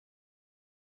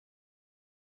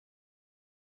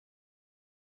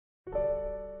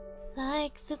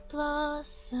the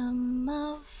blossom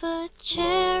of a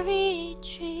cherry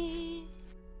tree.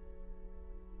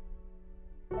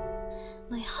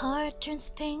 My heart turns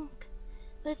pink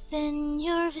within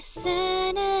your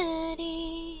vicinity.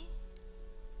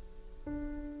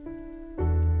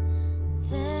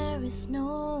 There is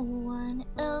no one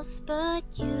else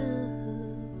but you.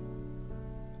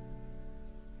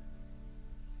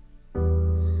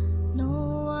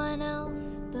 No one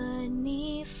else but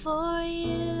me for you.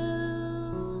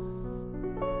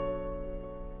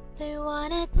 They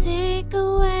wanna take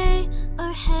away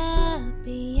our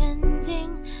happy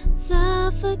ending,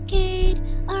 suffocate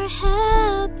our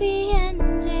happy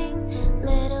ending.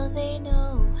 Little they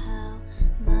know how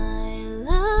my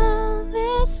love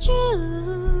is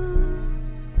true.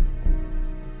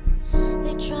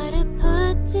 They try to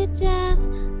put to death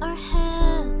our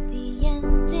happy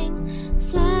ending,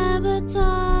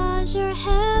 sabotage our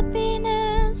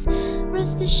happiness.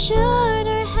 Rest assured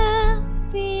our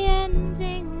happy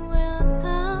ending will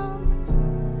come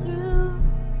through.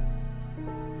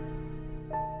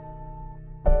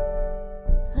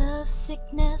 Love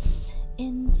sickness,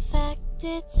 in fact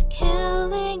it's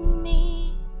killing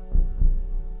me.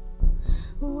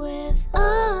 With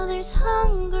others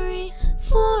hungry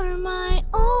for my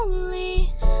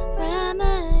only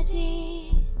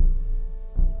remedy.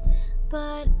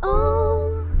 But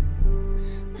oh,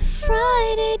 the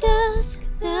Friday dusk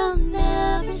they'll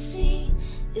never see.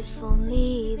 If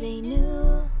only they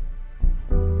knew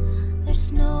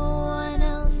there's no one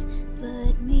else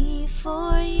but me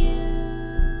for you.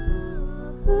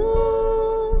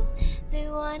 They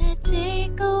wanna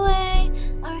take away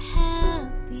our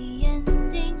happy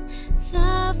ending,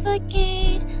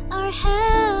 suffocate our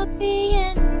happy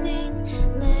ending.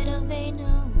 Little they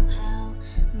know how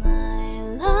my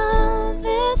love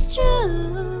is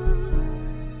true.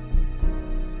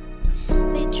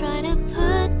 They try to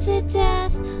put to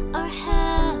death our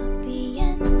happy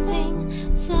ending,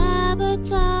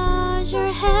 sabotage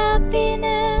our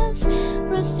happiness.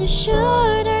 Rest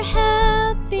assured our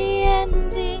happy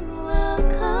ending will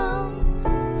come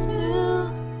through.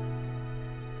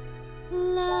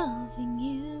 Loving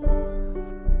you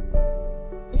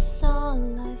is all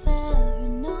I've ever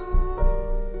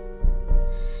known,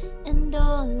 and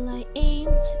all I aim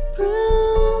to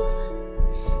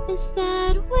prove is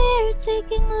that we're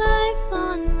taking life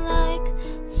on like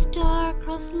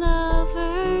star-crossed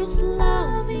lovers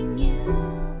love.